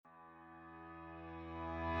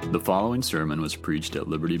The following sermon was preached at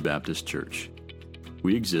Liberty Baptist Church.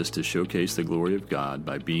 We exist to showcase the glory of God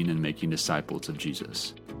by being and making disciples of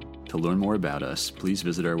Jesus. To learn more about us, please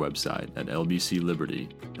visit our website at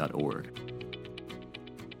lbcliberty.org.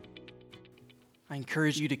 I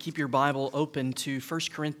encourage you to keep your Bible open to 1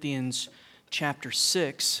 Corinthians chapter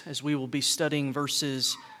 6, as we will be studying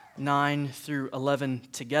verses 9 through 11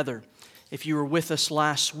 together. If you were with us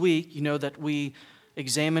last week, you know that we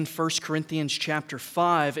examined 1 Corinthians chapter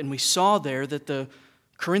 5, and we saw there that the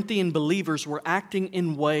Corinthian believers were acting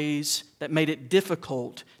in ways that made it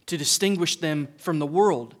difficult to distinguish them from the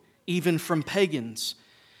world, even from pagans.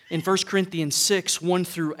 In 1 Corinthians 6, 1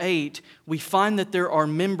 through 8, we find that there are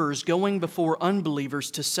members going before unbelievers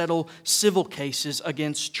to settle civil cases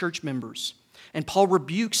against church members. And Paul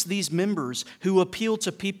rebukes these members who appeal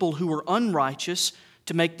to people who are unrighteous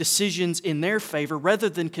to make decisions in their favor rather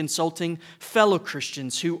than consulting fellow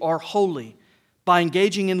Christians who are holy. By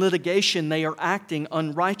engaging in litigation, they are acting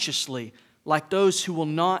unrighteously, like those who will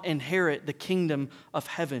not inherit the kingdom of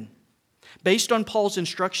heaven. Based on Paul's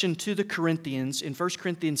instruction to the Corinthians in 1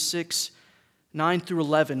 Corinthians 6, 9 through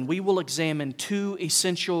 11, we will examine two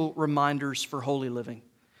essential reminders for holy living.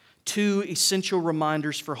 Two essential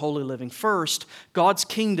reminders for holy living. First, God's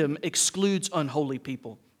kingdom excludes unholy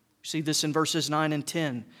people. You see this in verses 9 and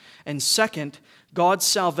 10. And second, God's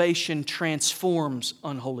salvation transforms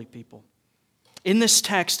unholy people. In this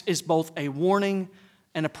text is both a warning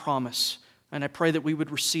and a promise. And I pray that we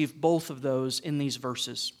would receive both of those in these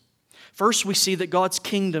verses. First, we see that God's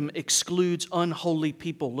kingdom excludes unholy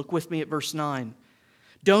people. Look with me at verse 9.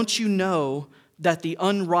 Don't you know that the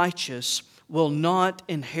unrighteous will not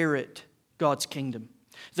inherit God's kingdom?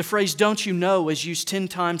 The phrase "don't you know" is used 10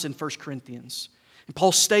 times in 1 Corinthians. And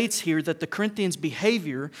Paul states here that the Corinthians'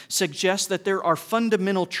 behavior suggests that there are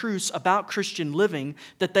fundamental truths about Christian living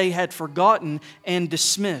that they had forgotten and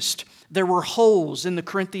dismissed. There were holes in the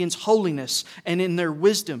Corinthians' holiness and in their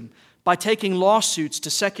wisdom. By taking lawsuits to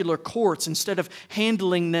secular courts instead of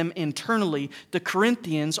handling them internally, the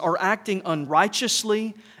Corinthians are acting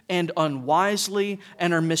unrighteously and unwisely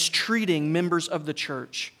and are mistreating members of the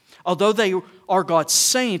church. Although they are God's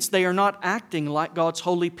saints, they are not acting like God's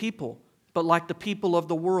holy people, but like the people of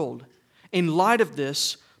the world. In light of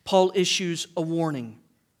this, Paul issues a warning.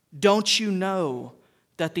 Don't you know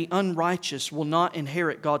that the unrighteous will not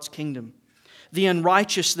inherit God's kingdom? The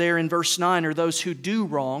unrighteous there in verse 9 are those who do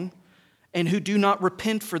wrong and who do not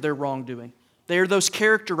repent for their wrongdoing. They are those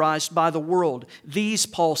characterized by the world. These,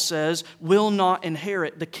 Paul says, will not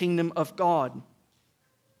inherit the kingdom of God.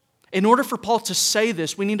 In order for Paul to say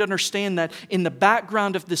this, we need to understand that in the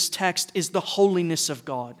background of this text is the holiness of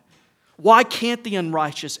God. Why can't the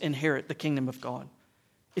unrighteous inherit the kingdom of God?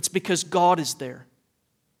 It's because God is there.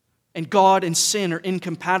 And God and sin are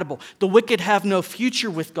incompatible. The wicked have no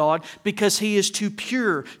future with God because He is too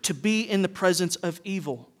pure to be in the presence of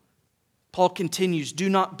evil. Paul continues, do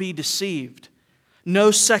not be deceived.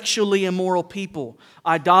 No sexually immoral people,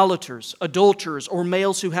 idolaters, adulterers, or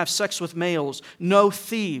males who have sex with males, no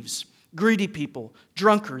thieves, greedy people,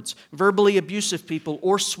 drunkards, verbally abusive people,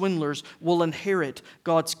 or swindlers will inherit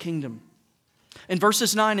God's kingdom. In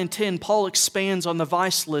verses 9 and 10, Paul expands on the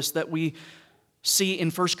vice list that we see in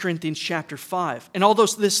 1 Corinthians chapter 5. And although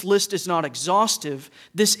this list is not exhaustive,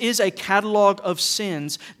 this is a catalog of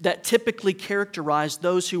sins that typically characterize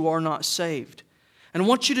those who are not saved. And I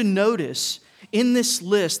want you to notice in this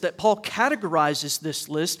list that Paul categorizes this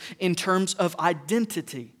list in terms of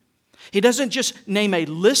identity. He doesn't just name a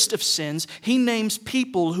list of sins, he names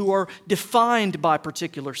people who are defined by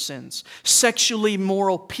particular sins. Sexually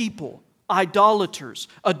immoral people, idolaters,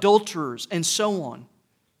 adulterers, and so on.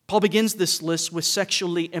 Paul begins this list with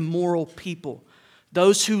sexually immoral people,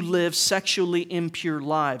 those who live sexually impure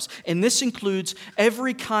lives. And this includes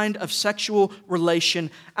every kind of sexual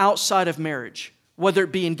relation outside of marriage, whether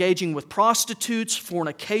it be engaging with prostitutes,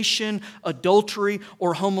 fornication, adultery,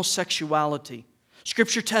 or homosexuality.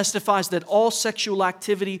 Scripture testifies that all sexual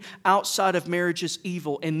activity outside of marriage is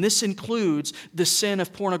evil, and this includes the sin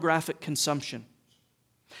of pornographic consumption.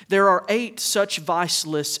 There are 8 such vice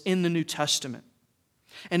lists in the New Testament.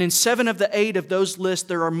 And in 7 of the 8 of those lists,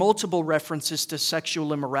 there are multiple references to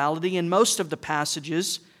sexual immorality. In most of the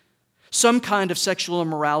passages, some kind of sexual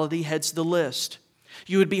immorality heads the list.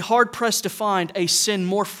 You would be hard-pressed to find a sin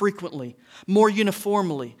more frequently, more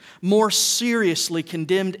uniformly, more seriously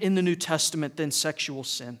condemned in the New Testament than sexual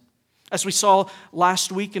sin. As we saw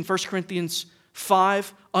last week in 1 Corinthians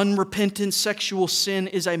 5, unrepentant sexual sin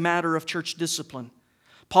is a matter of church discipline.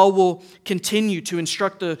 Paul will continue to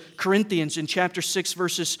instruct the Corinthians in chapter 6,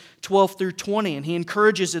 verses 12 through 20, and he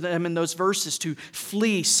encourages them in those verses to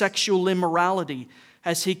flee sexual immorality,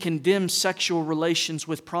 as he condemns sexual relations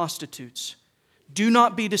with prostitutes. Do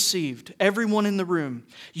not be deceived, everyone in the room.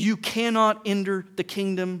 You cannot enter the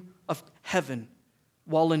kingdom of heaven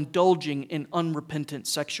while indulging in unrepentant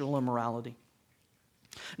sexual immorality.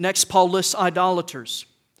 Next, Paul lists idolaters.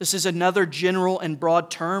 This is another general and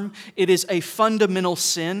broad term. It is a fundamental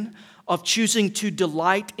sin of choosing to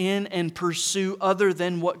delight in and pursue other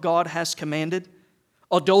than what God has commanded.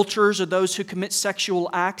 Adulterers are those who commit sexual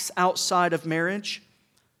acts outside of marriage.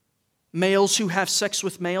 Males who have sex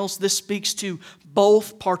with males. This speaks to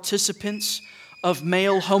both participants of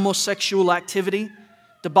male homosexual activity.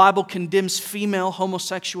 The Bible condemns female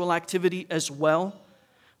homosexual activity as well.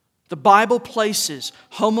 The Bible places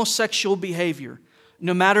homosexual behavior,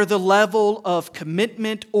 no matter the level of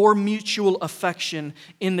commitment or mutual affection,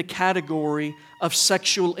 in the category of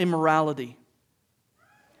sexual immorality.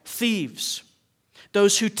 Thieves,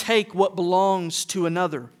 those who take what belongs to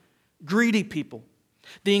another. Greedy people.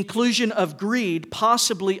 The inclusion of greed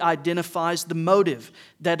possibly identifies the motive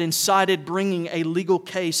that incited bringing a legal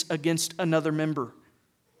case against another member.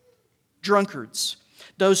 Drunkards,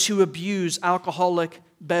 those who abuse alcoholic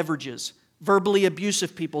beverages. Verbally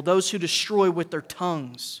abusive people, those who destroy with their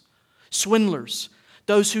tongues. Swindlers,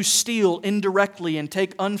 those who steal indirectly and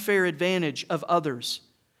take unfair advantage of others.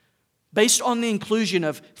 Based on the inclusion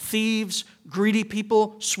of thieves, greedy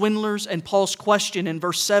people, swindlers, and Paul's question in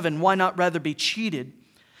verse 7, why not rather be cheated?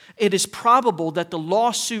 It is probable that the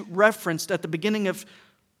lawsuit referenced at the beginning of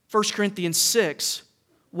 1 Corinthians 6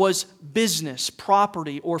 was business,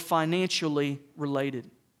 property, or financially related.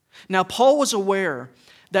 Now, Paul was aware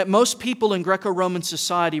that most people in Greco-Roman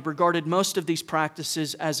society regarded most of these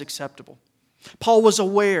practices as acceptable. Paul was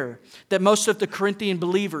aware that most of the Corinthian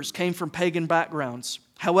believers came from pagan backgrounds.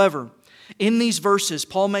 However, in these verses,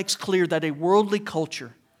 Paul makes clear that a worldly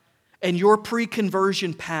culture and your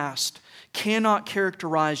pre-conversion past cannot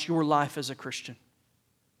characterize your life as a Christian.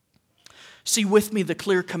 See with me the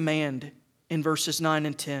clear command in verses 9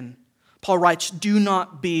 and 10. Paul writes, do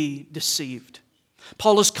not be deceived.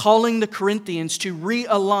 Paul is calling the Corinthians to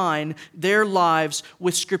realign their lives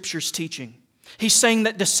with Scripture's teaching. He's saying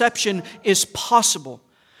that deception is possible.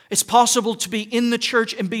 It's possible to be in the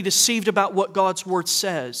church and be deceived about what God's Word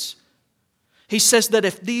says. He says that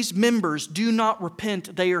if these members do not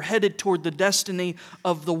repent, they are headed toward the destiny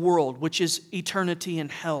of the world, which is eternity in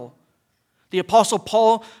hell. The Apostle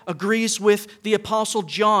Paul agrees with the Apostle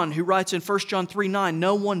John, who writes in 1 John 3:9,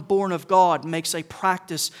 no one born of God makes a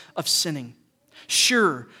practice of sinning.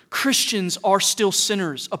 Sure, Christians are still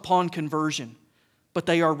sinners upon conversion, but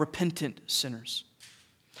they are repentant sinners.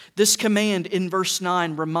 This command in verse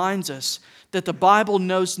 9 reminds us that the Bible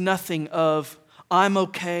knows nothing of I'm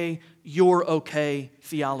okay, you're okay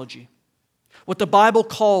theology. What the Bible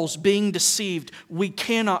calls being deceived, we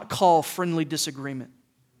cannot call friendly disagreement.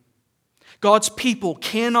 God's people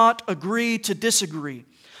cannot agree to disagree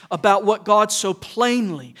about what God so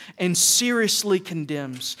plainly and seriously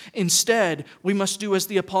condemns. Instead, we must do as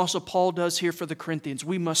the Apostle Paul does here for the Corinthians.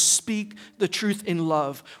 We must speak the truth in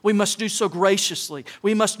love. We must do so graciously.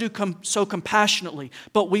 We must do so compassionately.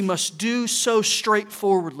 But we must do so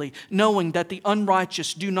straightforwardly, knowing that the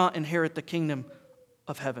unrighteous do not inherit the kingdom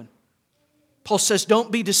of heaven. Paul says,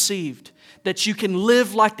 don't be deceived that you can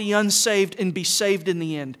live like the unsaved and be saved in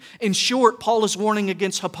the end. In short, Paul is warning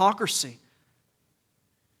against hypocrisy.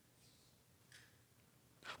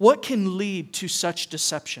 What can lead to such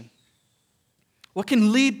deception? What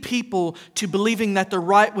can lead people to believing that they're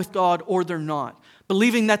right with God or they're not?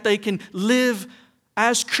 Believing that they can live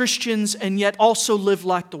as Christians and yet also live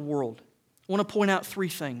like the world. I want to point out three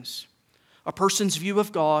things. A person's view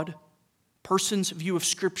of God, a person's view of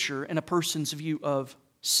Scripture, and a person's view of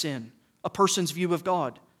sin. A person's view of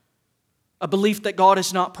God. A belief that God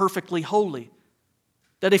is not perfectly holy.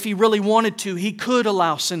 That if He really wanted to, He could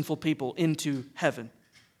allow sinful people into heaven.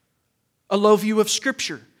 A low view of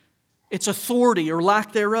Scripture, its authority or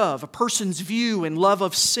lack thereof. A person's view and love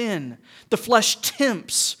of sin. The flesh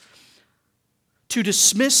tempts to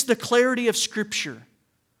dismiss the clarity of Scripture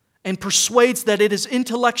and persuades that it is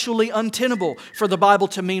intellectually untenable for the Bible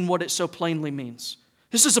to mean what it so plainly means.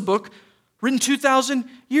 This is a book written 2,000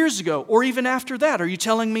 years ago, or even after that. Are you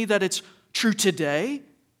telling me that it's true today,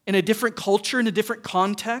 in a different culture, in a different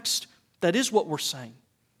context? That is what we're saying.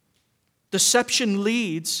 Deception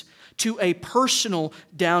leads to a personal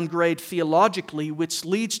downgrade theologically, which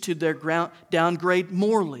leads to their downgrade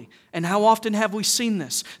morally. And how often have we seen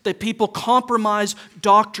this? That people compromise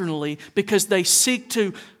doctrinally because they seek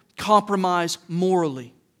to compromise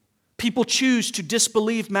morally. People choose to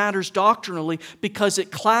disbelieve matters doctrinally because it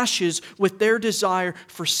clashes with their desire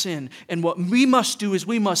for sin. And what we must do is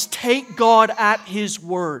we must take God at His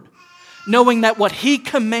word, knowing that what He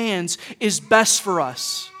commands is best for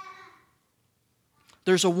us.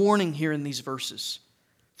 There's a warning here in these verses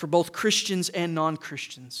for both Christians and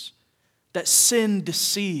non-Christians that sin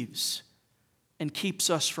deceives and keeps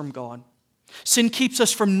us from God. Sin keeps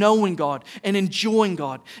us from knowing God and enjoying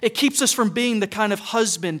God. It keeps us from being the kind of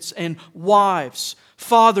husbands and wives,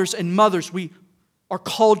 fathers and mothers we are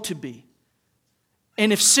called to be.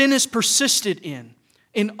 And if sin is persisted in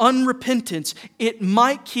unrepentance, it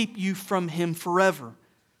might keep you from Him forever.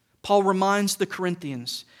 Paul reminds the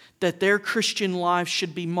Corinthians that their Christian lives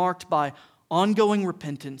should be marked by ongoing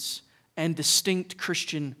repentance and distinct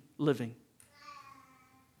Christian living.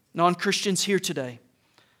 Non-Christians here today,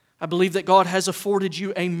 I believe that God has afforded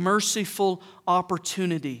you a merciful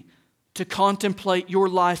opportunity to contemplate your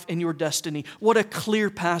life and your destiny. What a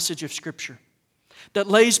clear passage of Scripture that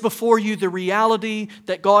lays before you the reality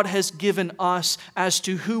that God has given us as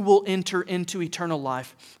to who will enter into eternal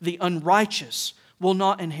life. The unrighteous will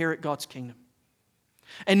not inherit God's kingdom.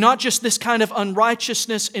 And not just this kind of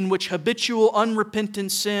unrighteousness in which habitual,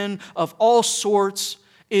 unrepentant sin of all sorts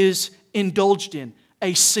is indulged in.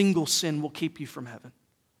 A single sin will keep you from heaven.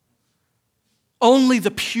 Only the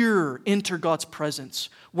pure enter God's presence.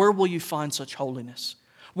 Where will you find such holiness?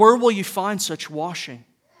 Where will you find such washing?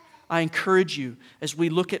 I encourage you, as we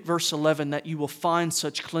look at verse 11, that you will find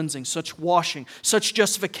such cleansing, such washing, such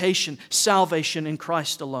justification, salvation in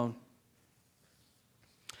Christ alone.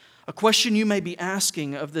 A question you may be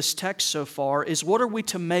asking of this text so far is, what are we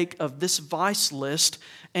to make of this vice list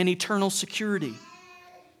and eternal security?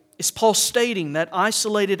 Is Paul stating that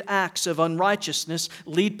isolated acts of unrighteousness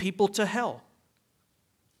lead people to hell?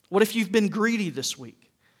 What if you've been greedy this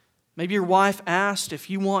week? Maybe your wife asked if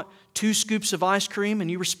you want 2 scoops of ice cream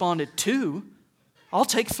and you responded, 2? I'll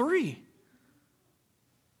take 3.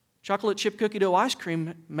 Chocolate chip cookie dough ice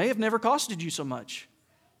cream may have never costed you so much.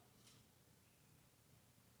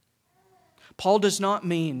 Paul does not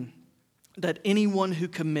mean that anyone who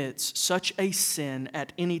commits such a sin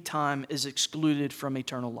at any time is excluded from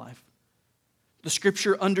eternal life. The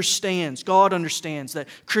Scripture understands, God understands, that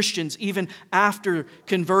Christians, even after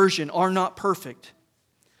conversion, are not perfect.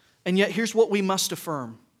 And yet, here's what we must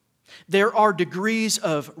affirm. There are degrees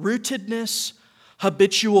of rootedness,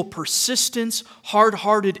 habitual persistence,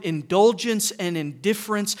 hard-hearted indulgence, and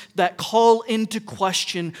indifference that call into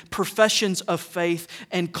question professions of faith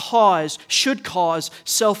and should cause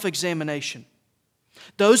self-examination.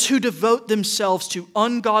 Those who devote themselves to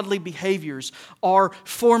ungodly behaviors are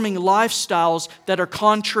forming lifestyles that are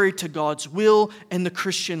contrary to God's will and the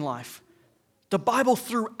Christian life. The Bible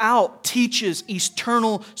throughout teaches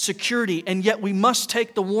eternal security, and yet we must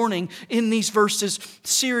take the warning in these verses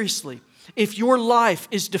seriously. If your life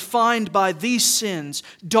is defined by these sins,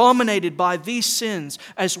 dominated by these sins,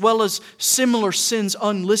 as well as similar sins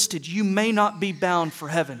unlisted, you may not be bound for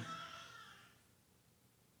heaven.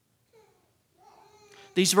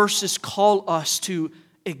 These verses call us to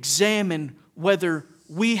examine whether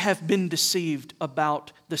we have been deceived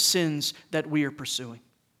about the sins that we are pursuing,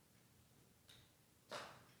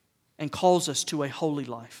 and calls us to a holy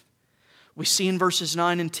life. We see in verses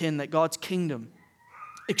 9 and 10 that God's kingdom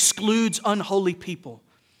excludes unholy people.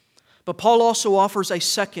 But Paul also offers a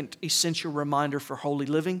second essential reminder for holy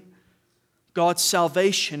living. God's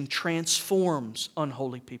salvation transforms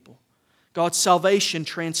unholy people. God's salvation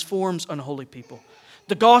transforms unholy people.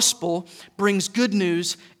 The gospel brings good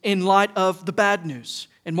news in light of the bad news.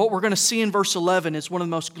 And what we're going to see in verse 11 is one of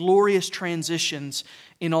the most glorious transitions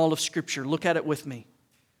in all of Scripture. Look at it with me.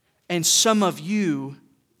 And some of you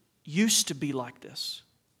used to be like this,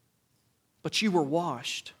 but you were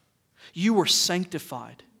washed, you were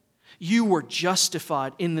sanctified, you were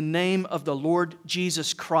justified in the name of the Lord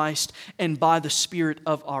Jesus Christ and by the Spirit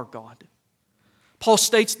of our God. Paul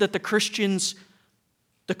states that the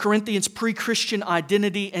Corinthians' pre-Christian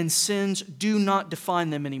identity and sins do not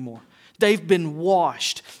define them anymore. They've been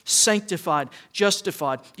washed, sanctified,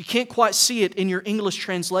 justified. You can't quite see it in your English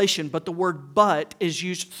translation, but the word "but" is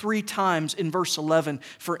used 3 times in verse 11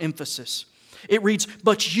 for emphasis. It reads,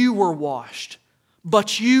 "But you were washed,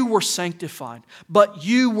 but you were sanctified, but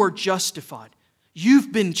you were justified."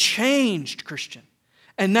 You've been changed, Christian.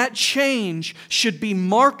 And that change should be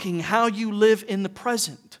marking how you live in the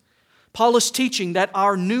present. Paul is teaching that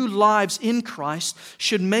our new lives in Christ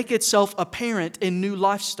should make itself apparent in new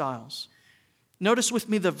lifestyles. Notice with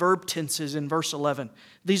me the verb tenses in verse 11.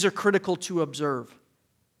 These are critical to observe.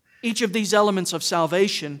 Each of these elements of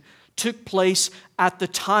salvation took place at the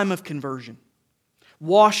time of conversion.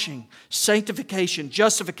 washing, sanctification,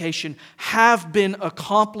 justification have been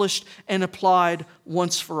accomplished and applied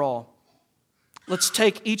once for all. Let's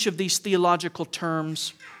take each of these theological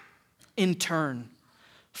terms in turn.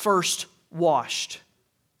 First, washed.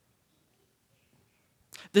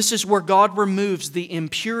 This is where God removes the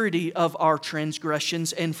impurity of our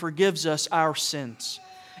transgressions and forgives us our sins.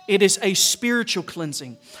 It is a spiritual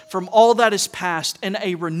cleansing from all that is past and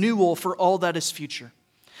a renewal for all that is future.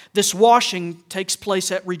 This washing takes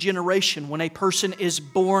place at regeneration when a person is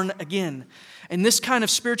born again. And this kind of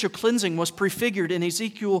spiritual cleansing was prefigured in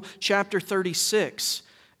Ezekiel chapter 36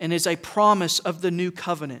 and is a promise of the new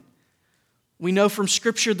covenant. We know from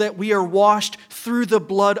Scripture that we are washed through the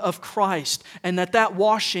blood of Christ and that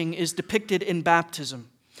washing is depicted in baptism.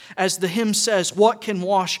 As the hymn says, what can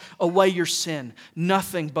wash away your sin?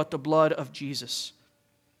 Nothing but the blood of Jesus.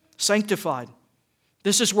 Sanctified.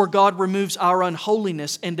 This is where God removes our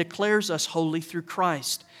unholiness and declares us holy through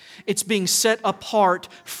Christ. It's being set apart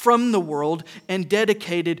from the world and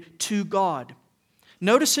dedicated to God.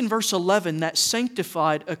 Notice in verse 11 that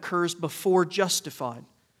sanctified occurs before justified.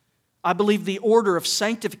 I believe the order of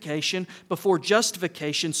sanctification before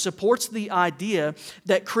justification supports the idea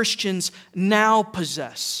that Christians now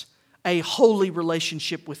possess a holy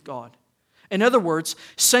relationship with God. In other words,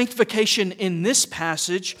 sanctification in this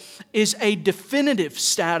passage is a definitive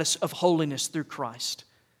status of holiness through Christ.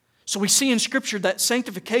 So we see in Scripture that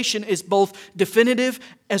sanctification is both definitive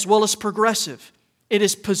as well as progressive. It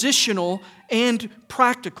is positional and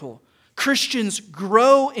practical. Christians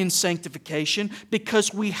grow in sanctification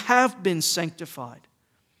because we have been sanctified.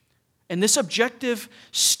 And this objective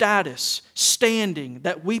status, standing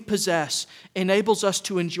that we possess, enables us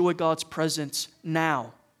to enjoy God's presence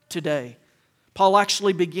now, today. Paul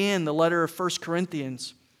actually began the letter of 1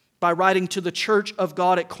 Corinthians by writing to the church of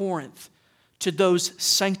God at Corinth, to those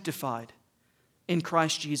sanctified in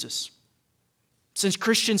Christ Jesus. Since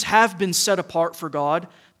Christians have been set apart for God,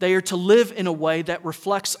 they are to live in a way that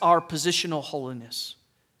reflects our positional holiness.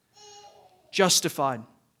 Justified.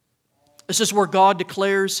 This is where God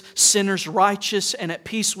declares sinners righteous and at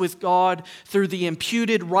peace with God through the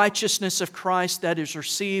imputed righteousness of Christ that is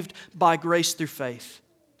received by grace through faith.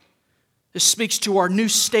 This speaks to our new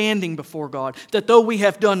standing before God, that though we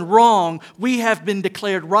have done wrong, we have been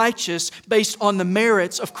declared righteous based on the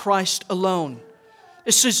merits of Christ alone.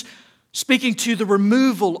 This is speaking to the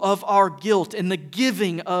removal of our guilt and the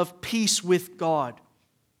giving of peace with God.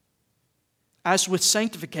 As with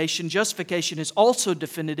sanctification, justification is also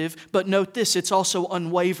definitive, but note this, it's also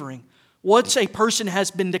unwavering. Once a person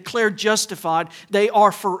has been declared justified, they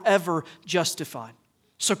are forever justified.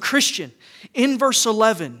 So Christian, in verse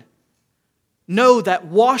 11, know that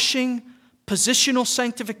washing, positional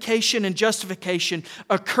sanctification, and justification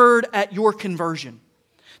occurred at your conversion.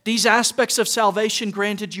 These aspects of salvation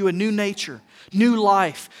granted you a new nature, new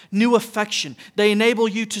life, new affection. They enable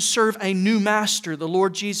you to serve a new master, the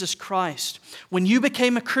Lord Jesus Christ. When you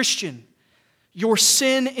became a Christian, your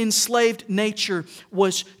sin-enslaved nature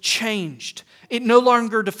was changed. It no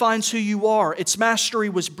longer defines who you are. Its mastery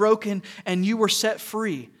was broken and you were set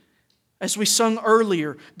free. As we sung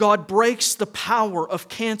earlier, God breaks the power of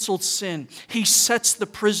canceled sin. He sets the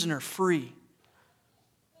prisoner free.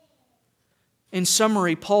 In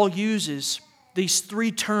summary, Paul uses these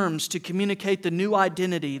three terms to communicate the new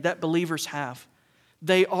identity that believers have.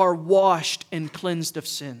 They are washed and cleansed of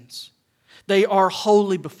sins. They are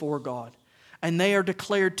holy before God. And they are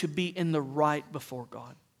declared to be in the right before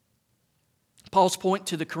God. Paul's point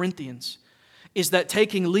to the Corinthians is that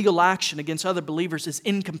taking legal action against other believers is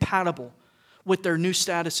incompatible with their new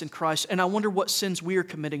status in Christ. And I wonder what sins we are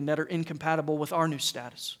committing that are incompatible with our new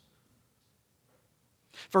status.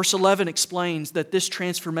 Verse 11 explains that this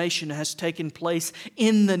transformation has taken place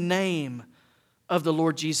in the name of the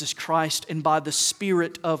Lord Jesus Christ and by the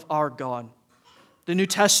Spirit of our God. The New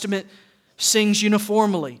Testament sings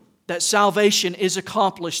uniformly that salvation is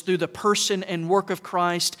accomplished through the person and work of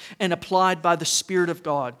Christ and applied by the Spirit of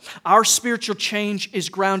God. Our spiritual change is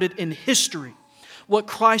grounded in history. What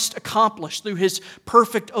Christ accomplished through His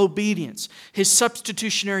perfect obedience, His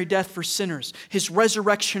substitutionary death for sinners, His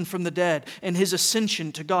resurrection from the dead, and His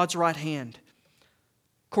ascension to God's right hand.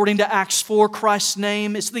 According to Acts 4, Christ's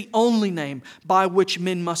name is the only name by which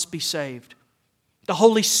men must be saved. The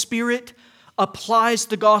Holy Spirit applies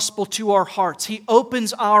the gospel to our hearts. He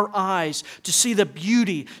opens our eyes to see the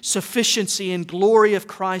beauty, sufficiency, and glory of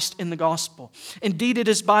Christ in the gospel. Indeed, it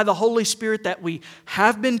is by the Holy Spirit that we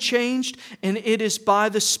have been changed, and it is by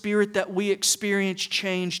the Spirit that we experience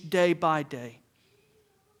change day by day.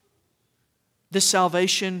 This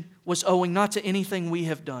salvation was owing not to anything we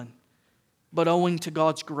have done, but owing to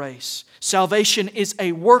God's grace. Salvation is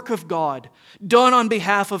a work of God done on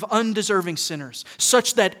behalf of undeserving sinners,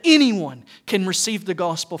 such that anyone can receive the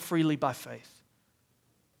gospel freely by faith.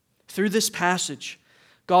 Through this passage,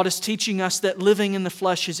 God is teaching us that living in the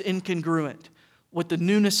flesh is incongruent with the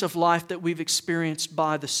newness of life that we've experienced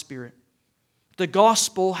by the Spirit. The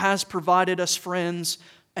gospel has provided us, friends,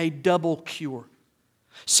 a double cure: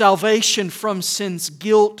 salvation from sin's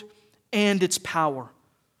guilt and its power.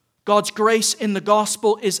 God's grace in the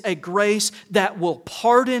gospel is a grace that will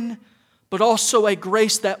pardon, but also a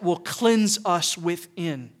grace that will cleanse us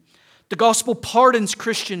within. The gospel pardons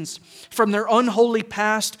Christians from their unholy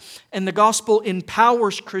past, and the gospel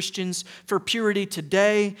empowers Christians for purity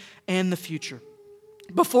today and the future.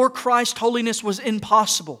 Before Christ, holiness was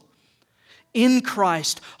impossible. In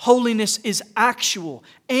Christ, holiness is actual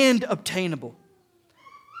and obtainable.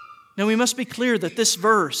 Now, we must be clear that this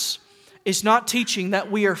verse is not teaching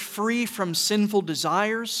that we are free from sinful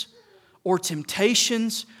desires or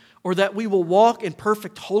temptations, or that we will walk in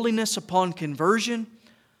perfect holiness upon conversion.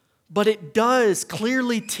 But it does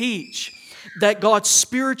clearly teach that God's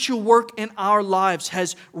spiritual work in our lives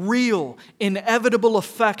has real, inevitable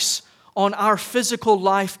effects on our physical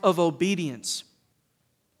life of obedience.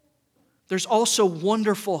 There's also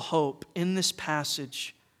wonderful hope in this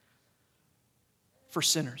passage for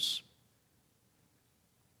sinners.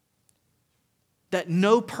 That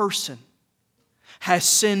no person has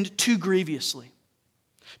sinned too grievously,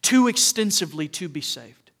 too extensively to be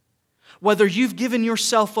saved. Whether you've given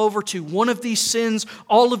yourself over to one of these sins,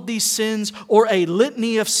 all of these sins, or a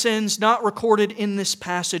litany of sins not recorded in this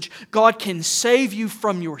passage, God can save you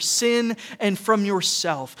from your sin and from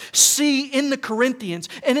yourself. See in the Corinthians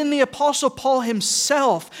and in the Apostle Paul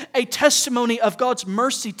himself a testimony of God's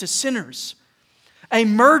mercy to sinners. A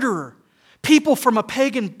murderer, people from a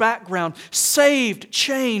pagan background, saved,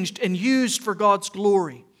 changed, and used for God's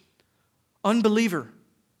glory. Unbeliever,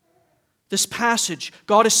 this passage,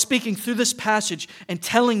 God is speaking through this passage and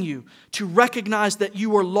telling you to recognize that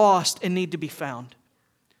you are lost and need to be found.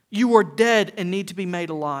 You are dead and need to be made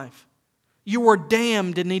alive. You are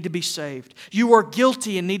damned and need to be saved. You are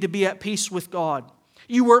guilty and need to be at peace with God.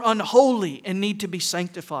 You are unholy and need to be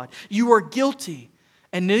sanctified. You are guilty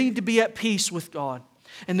and need to be at peace with God.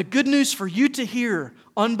 And the good news for you to hear,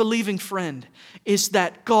 unbelieving friend, is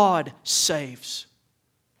that God saves.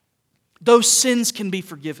 Those sins can be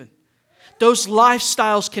forgiven. Those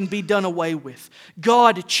lifestyles can be done away with.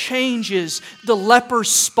 God changes the leper's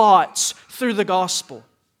spots through the gospel.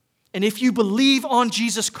 And if you believe on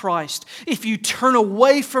Jesus Christ, if you turn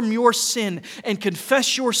away from your sin and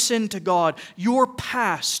confess your sin to God, your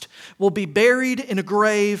past will be buried in a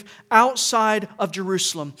grave outside of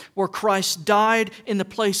Jerusalem where Christ died in the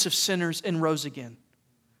place of sinners and rose again.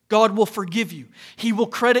 God will forgive you. He will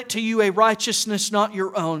credit to you a righteousness not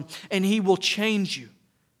your own, and He will change you.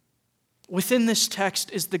 Within this text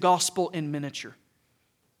is the gospel in miniature.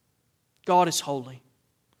 God is holy.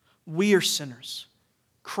 We are sinners.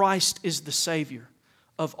 Christ is the Savior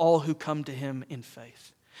of all who come to Him in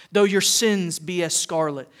faith. Though your sins be as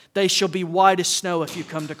scarlet, they shall be white as snow if you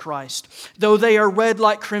come to Christ. Though they are red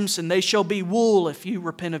like crimson, they shall be wool if you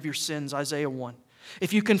repent of your sins, Isaiah 1.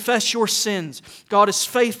 If you confess your sins, God is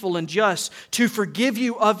faithful and just to forgive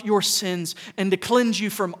you of your sins and to cleanse you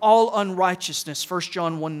from all unrighteousness, 1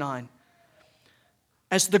 John 1:9.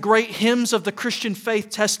 As the great hymns of the Christian faith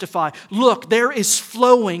testify, look, there is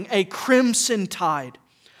flowing a crimson tide.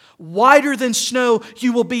 Whiter than snow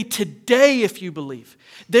you will be today if you believe.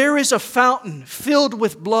 There is a fountain filled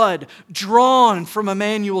with blood drawn from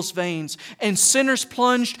Emmanuel's veins, and sinners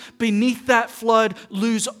plunged beneath that flood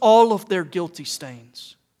lose all of their guilty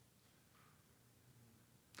stains.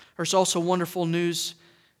 There's also wonderful news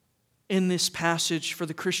in this passage for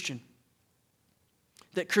the Christian.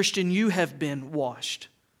 That Christian, you have been washed,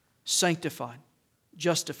 sanctified,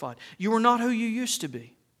 justified. You are not who you used to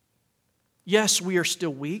be. Yes, we are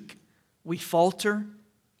still weak, we falter,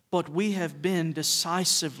 but we have been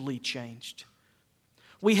decisively changed.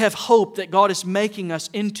 We have hope that God is making us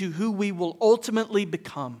into who we will ultimately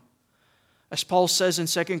become. As Paul says in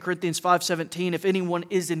 2 Corinthians 5:17, if anyone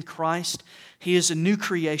is in Christ, he is a new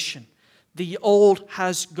creation. The old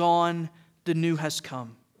has gone, the new has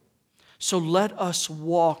come. So let us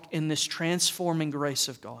walk in this transforming grace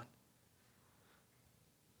of God.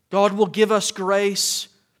 God will give us grace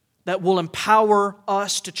that will empower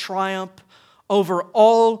us to triumph over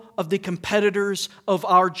all of the competitors of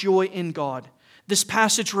our joy in God. This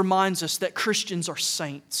passage reminds us that Christians are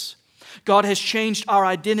saints. God has changed our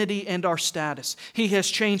identity and our status. He has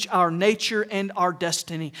changed our nature and our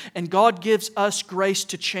destiny. And God gives us grace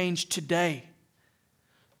to change today.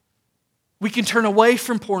 We can turn away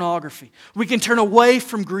from pornography. We can turn away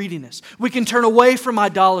from greediness. We can turn away from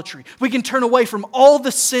idolatry. We can turn away from all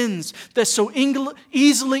the sins that so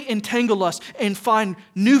easily entangle us and find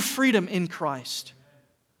new freedom in Christ.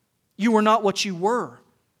 You are not what you were.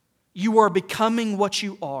 You are becoming what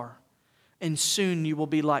you are. And soon you will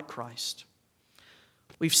be like Christ.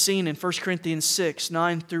 We've seen in 1 Corinthians 6,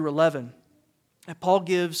 9 through 11, that Paul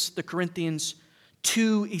gives the Corinthians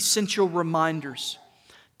two essential reminders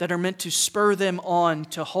that are meant to spur them on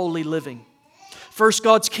to holy living. First,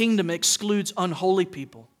 God's kingdom excludes unholy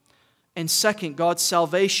people. And second, God's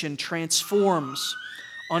salvation transforms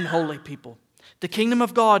unholy people. The kingdom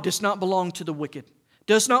of God does not belong to the wicked,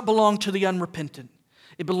 does not belong to the unrepentant.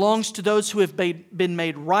 It belongs to those who have been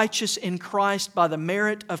made righteous in Christ by the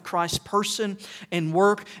merit of Christ's person and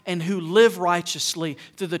work, and who live righteously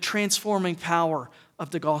through the transforming power of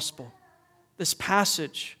the gospel. This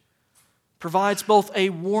passage provides both a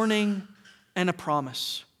warning and a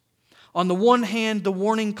promise. On the one hand, the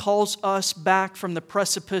warning calls us back from the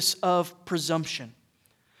precipice of presumption.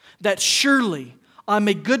 That surely I'm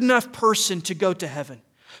a good enough person to go to heaven.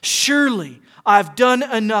 Surely I've done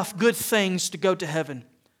enough good things to go to heaven.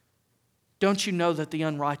 Don't you know that the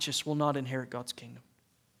unrighteous will not inherit God's kingdom?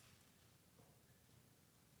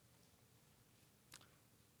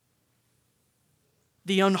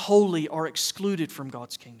 The unholy are excluded from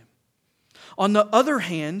God's kingdom. On the other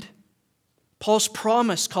hand, Paul's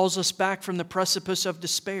promise calls us back from the precipice of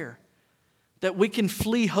despair, that we can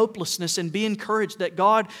flee hopelessness and be encouraged that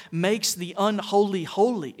God makes the unholy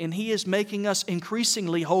holy, and He is making us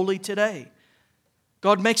increasingly holy today.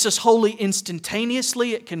 God makes us holy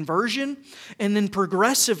instantaneously at conversion and then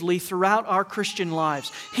progressively throughout our Christian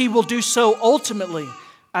lives. He will do so ultimately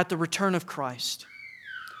at the return of Christ.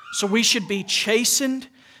 So we should be chastened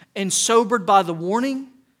and sobered by the warning,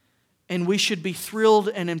 and we should be thrilled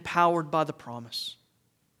and empowered by the promise.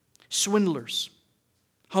 Swindlers,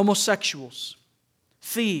 homosexuals,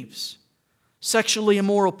 thieves, sexually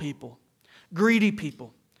immoral people, greedy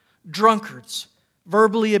people, drunkards,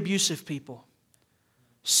 verbally abusive people.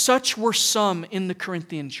 Such were some in the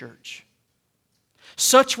Corinthian church.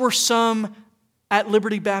 Such were some at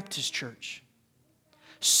Liberty Baptist Church.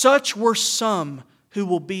 Such were some who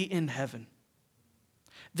will be in heaven.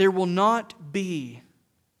 There will not be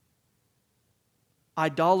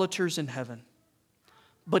idolaters in heaven,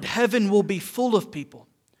 but heaven will be full of people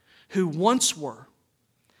who once were,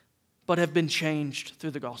 but have been changed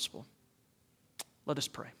through the gospel. Let us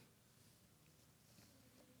pray.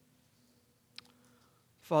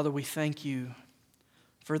 Father, we thank You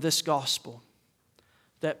for this gospel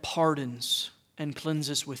that pardons and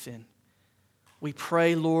cleanses within. We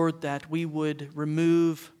pray, Lord, that we would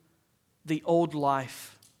remove the old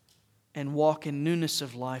life and walk in newness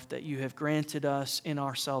of life that You have granted us in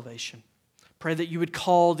our salvation. Pray that You would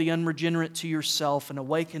call the unregenerate to Yourself and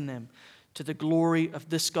awaken them to the glory of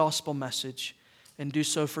this gospel message, and do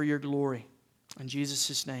so for Your glory. In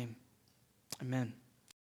Jesus' name, amen.